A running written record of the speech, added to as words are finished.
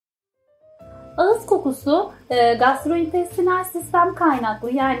kokusu gastrointestinal sistem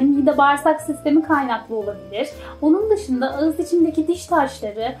kaynaklı, yani mide bağırsak sistemi kaynaklı olabilir. Onun dışında ağız içindeki diş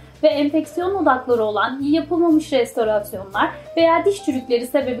taşları ve enfeksiyon odakları olan iyi yapılmamış restorasyonlar veya diş çürükleri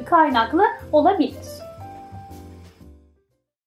sebebi kaynaklı olabilir.